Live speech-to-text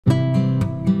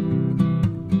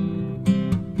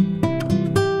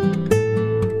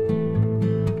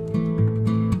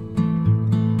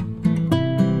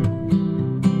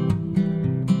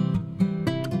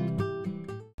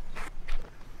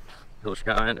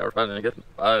kind or finding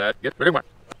get pretty much.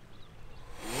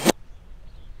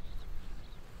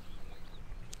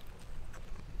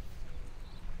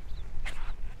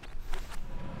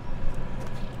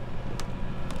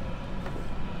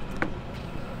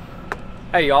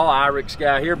 Hey y'all, Irix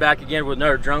Guy here, back again with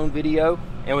another drone video.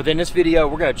 And within this video,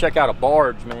 we're gonna check out a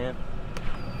barge, man.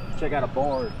 Check out a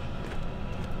barge.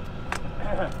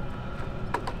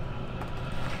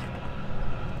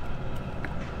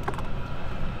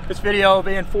 This video will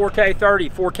be in 4K 30,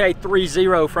 4K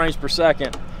 30 frames per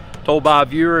second. Told by a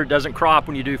viewer, it doesn't crop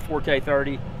when you do 4K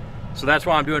 30. So that's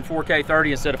why I'm doing 4K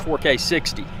 30 instead of 4K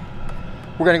 60.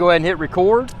 We're gonna go ahead and hit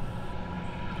record.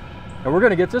 And we're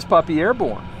gonna get this puppy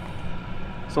airborne.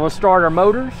 So let's start our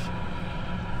motors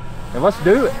and let's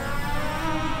do it.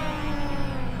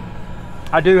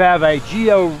 I do have a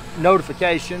geo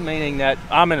notification, meaning that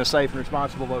I'm in a safe and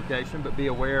responsible location, but be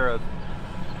aware of,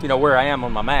 you know, where I am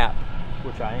on my map,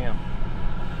 which I am.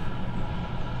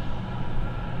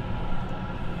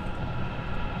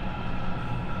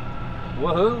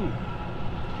 Woohoo!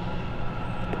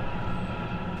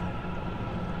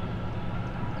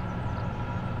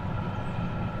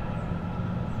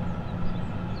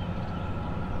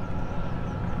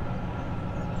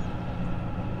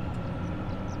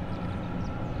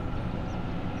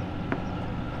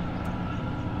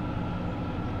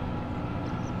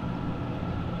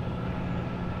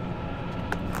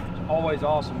 Always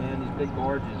awesome, man, these big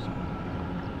barges.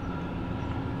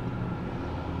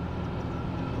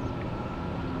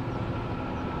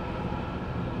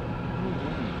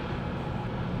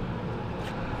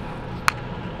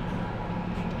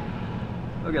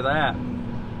 Look at that.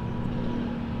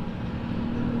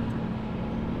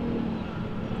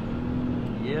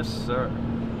 Yes, sir.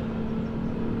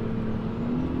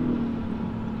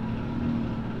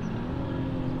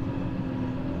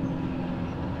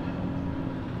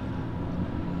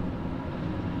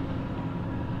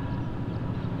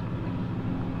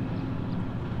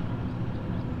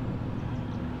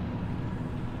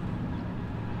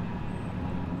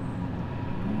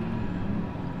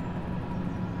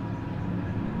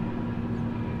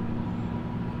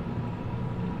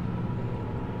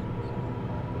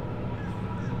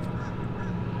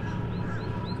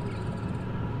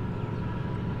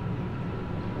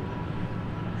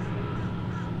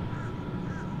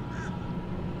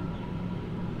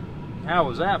 How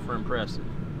was that for impressive?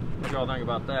 What y'all think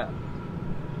about that?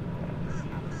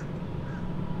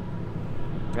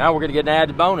 Now we're gonna get an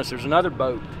added bonus. There's another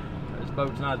boat. This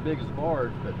boat's not as big as the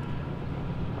barge, but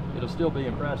it'll still be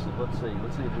impressive. Let's see.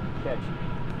 Let's see if we can catch it.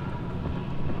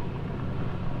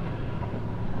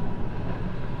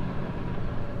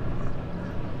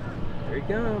 There he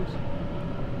comes.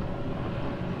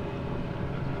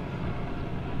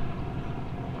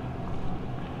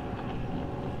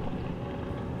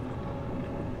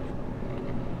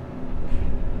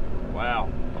 Wow.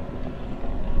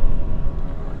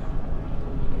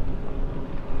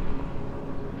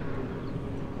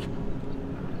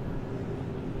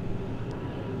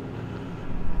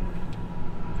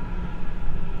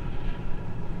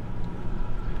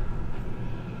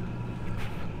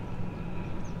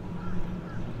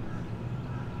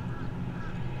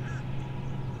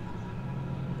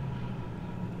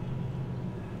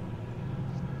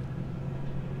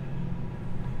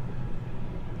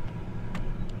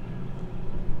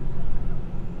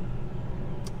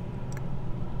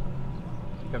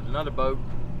 Comes another boat.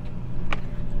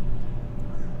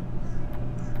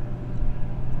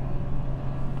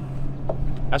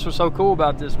 That's what's so cool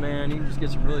about this, man. You can just get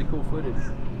some really cool footage.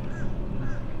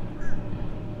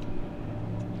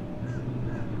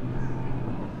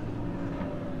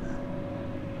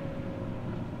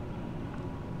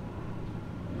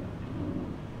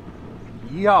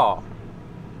 Yeehaw.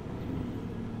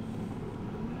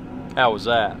 How was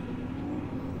that?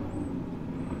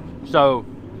 So,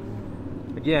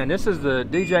 again, this is the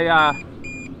DJI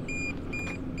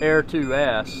Air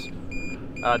 2S.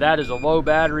 That is a low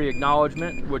battery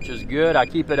acknowledgement, which is good. I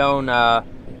keep it on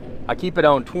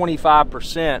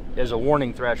 25% as a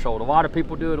warning threshold. A lot of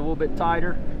people do it a little bit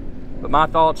tighter, but my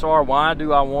thoughts are, why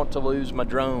do I want to lose my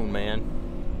drone,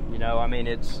 man? You know, I mean,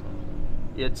 it's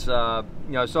you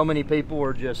know, so many people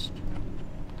are just,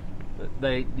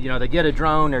 they get a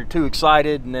drone, they're too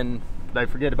excited, and then they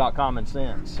forget about common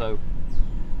sense. So,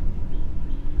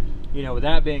 you know, with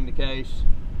that being the case,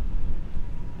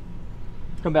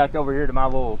 come back over here to my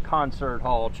little concert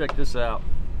hall. Check this out.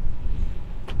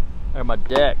 There's my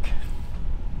deck.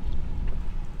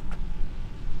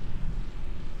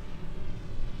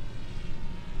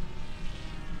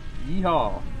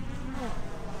 Yeehaw.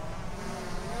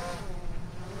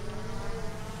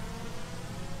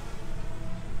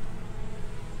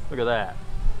 Look at that.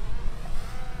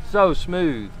 So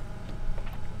smooth.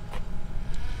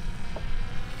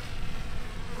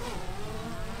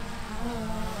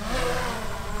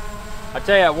 I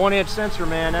tell you, that 1-inch sensor,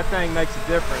 man, that thing makes a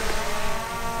difference.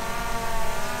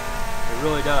 It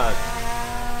really does.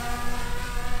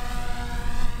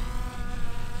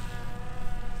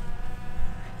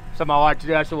 Something I like to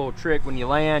do, that's a little trick. When you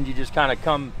land, you just kind of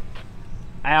come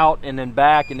out and then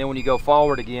back, and then when you go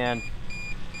forward again,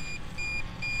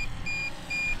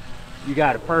 you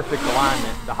got a perfect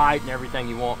alignment, the height and everything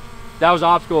you want. That was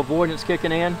obstacle avoidance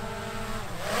kicking in.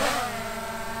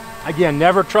 Again,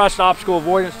 never trust obstacle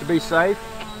avoidance to be safe,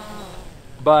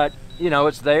 but you know,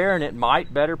 it's there and it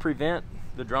might better prevent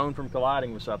the drone from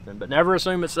colliding with something, but never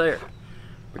assume it's there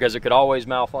because it could always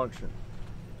malfunction.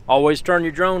 Always turn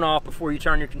your drone off before you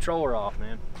turn your controller off,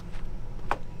 man.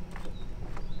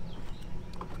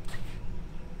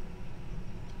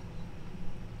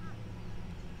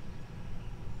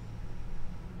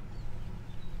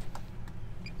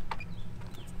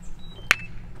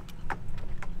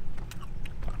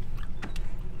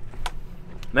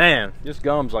 Man, this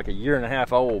gum's like a 1.5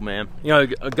 years old, man. You know,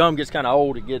 a gum gets kind of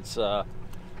old, it gets all,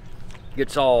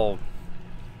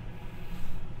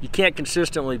 you can't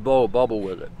consistently blow a bubble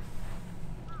with it.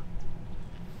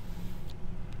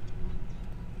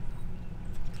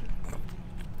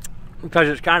 Because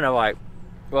it's kind of like,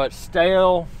 well, it's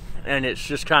stale and it's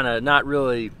just kind of not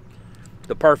really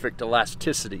the perfect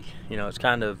elasticity. You know, it's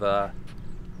kind of, I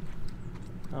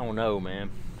don't know, man.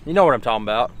 You know what I'm talking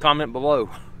about. Comment below.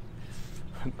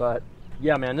 But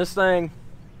yeah, man, this thing,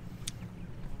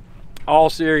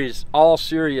 all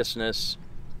seriousness,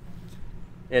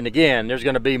 and again, there's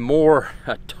going to be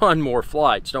a ton more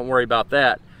flights, don't worry about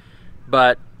that.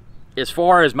 But as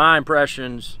far as my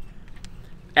impressions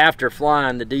after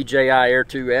flying the DJI Air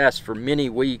 2S for many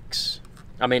weeks,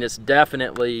 I mean, it's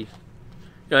definitely, you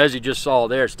know, as you just saw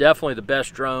there, it's definitely the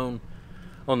best drone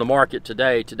on the market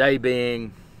today. Today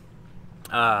being,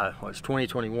 it's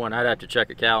 2021, I'd have to check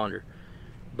a calendar.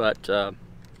 But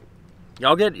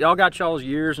y'all got y'all's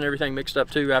years and everything mixed up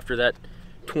too after that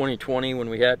 2020 when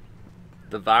we had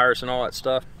the virus and all that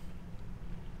stuff.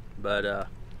 But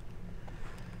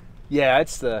yeah,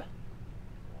 it's the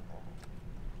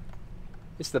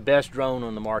best drone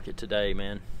on the market today,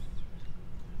 man.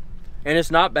 And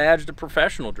it's not badged a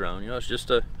professional drone. You know, it's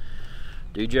just a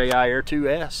DJI Air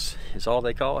 2S is all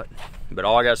they call it. But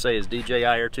all I gotta say is DJI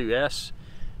Air 2S,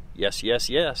 yes, yes,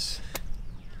 yes.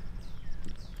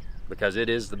 Because it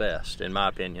is the best, in my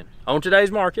opinion. On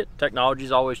today's market, technology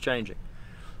is always changing.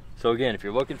 So again, if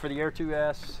you're looking for the Air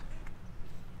 2S,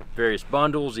 various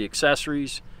bundles, the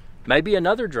accessories, maybe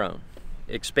another drone,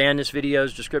 expand this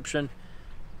video's description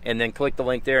and then click the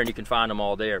link there and you can find them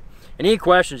all there. And any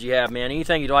questions you have, man,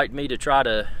 anything you'd like me to try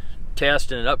to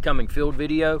test in an upcoming field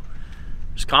video,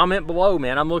 just comment below,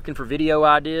 man. I'm looking for video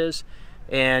ideas.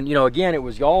 And, you know, again, it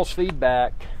was y'all's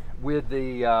feedback with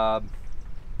the,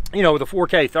 you know, with the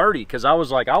 4K 30, because I was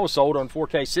sold on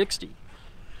 4K 60.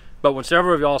 But when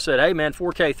several of y'all said, hey man,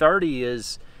 4K 30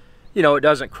 is, you know, it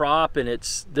doesn't crop and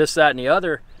it's this, that, and the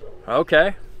other.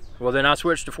 Okay, well then I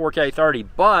switched to 4K 30,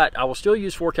 but I will still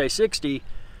use 4K 60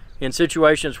 in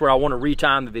situations where I want to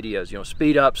retime the videos, you know,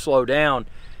 speed up, slow down,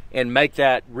 and make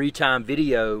that retime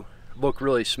video look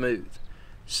really smooth.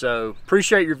 So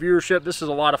appreciate your viewership. This is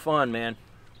a lot of fun, man.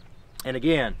 And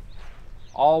again,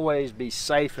 always be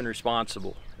safe and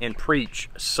responsible. And preach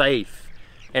safe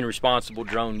and responsible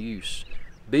drone use.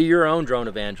 Be your own drone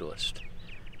evangelist.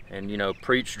 And, you know,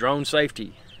 preach drone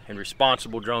safety and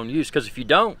responsible drone use. Because if you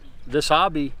don't, this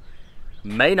hobby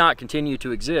may not continue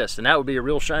to exist. And that would be a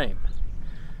real shame.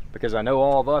 Because I know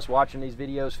all of us watching these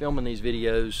videos, filming these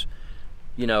videos,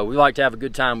 you know, we like to have a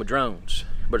good time with drones.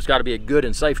 But it's got to be a good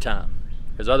and safe time.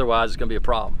 Because otherwise it's going to be a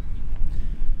problem.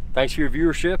 Thanks for your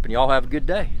viewership and y'all have a good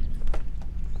day.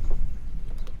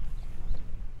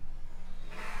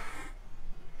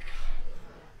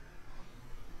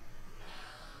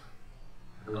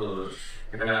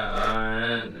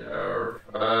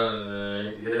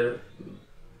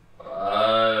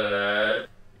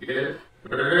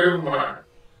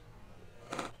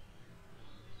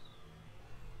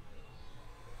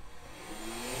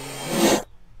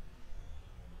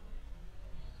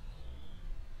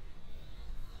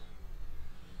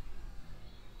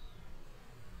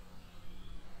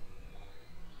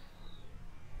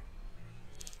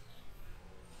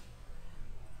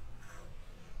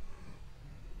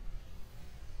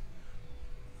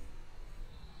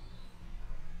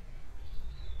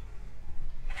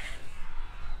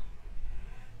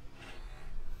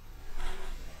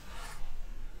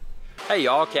 Hey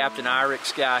y'all, Captain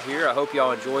Irix Guy here. I hope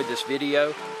y'all enjoyed this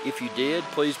video. If you did,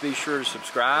 please be sure to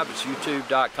subscribe. It's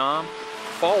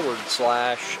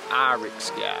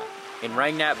youtube.com/Irix Guy. And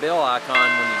ring that bell icon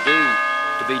when you do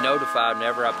to be notified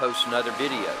whenever I post another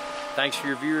video. Thanks for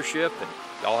your viewership, and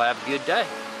y'all have a good day.